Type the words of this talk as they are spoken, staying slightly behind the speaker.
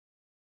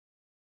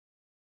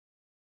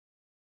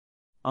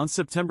On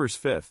September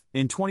 5,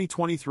 in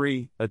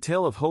 2023, a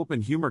tale of hope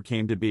and humor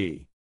came to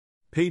be.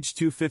 Page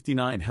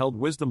 259 held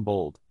wisdom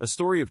bold, a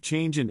story of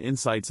change and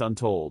insights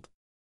untold.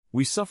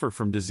 We suffer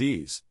from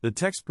disease, the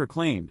text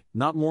proclaimed,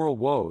 not moral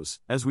woes,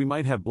 as we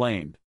might have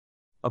blamed.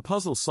 A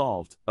puzzle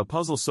solved, a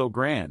puzzle so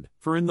grand,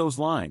 for in those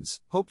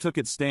lines, hope took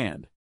its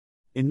stand.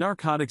 In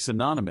Narcotics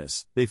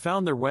Anonymous, they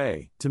found their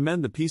way, to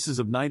mend the pieces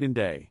of night and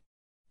day.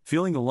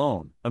 Feeling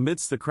alone,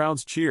 amidst the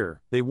crowd's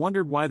cheer, they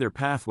wondered why their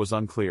path was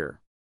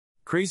unclear.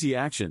 Crazy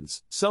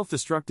actions,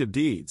 self-destructive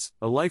deeds,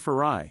 a life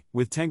awry,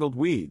 with tangled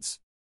weeds.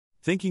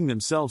 Thinking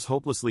themselves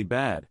hopelessly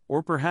bad,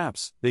 or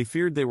perhaps, they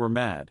feared they were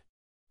mad.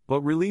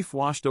 But relief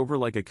washed over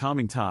like a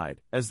calming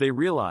tide, as they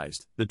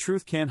realized, the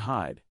truth can't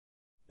hide.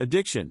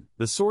 Addiction,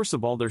 the source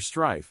of all their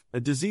strife, a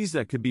disease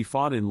that could be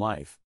fought in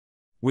life.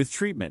 With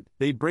treatment,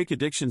 they'd break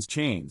addiction's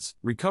chains,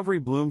 recovery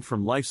bloomed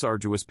from life's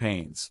arduous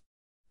pains.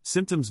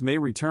 Symptoms may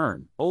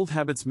return, old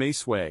habits may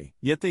sway,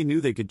 yet they knew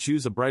they could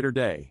choose a brighter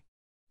day.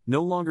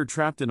 No longer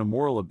trapped in a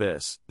moral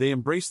abyss, they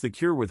embraced the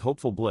cure with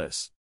hopeful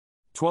bliss.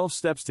 12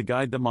 steps to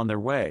guide them on their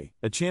way,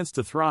 a chance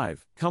to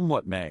thrive, come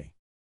what may.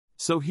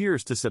 So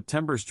here's to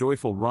September's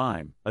joyful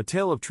rhyme, a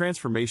tale of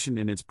transformation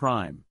in its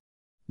prime.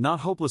 Not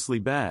hopelessly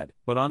bad,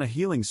 but on a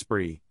healing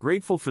spree,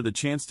 grateful for the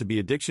chance to be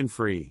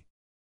addiction-free.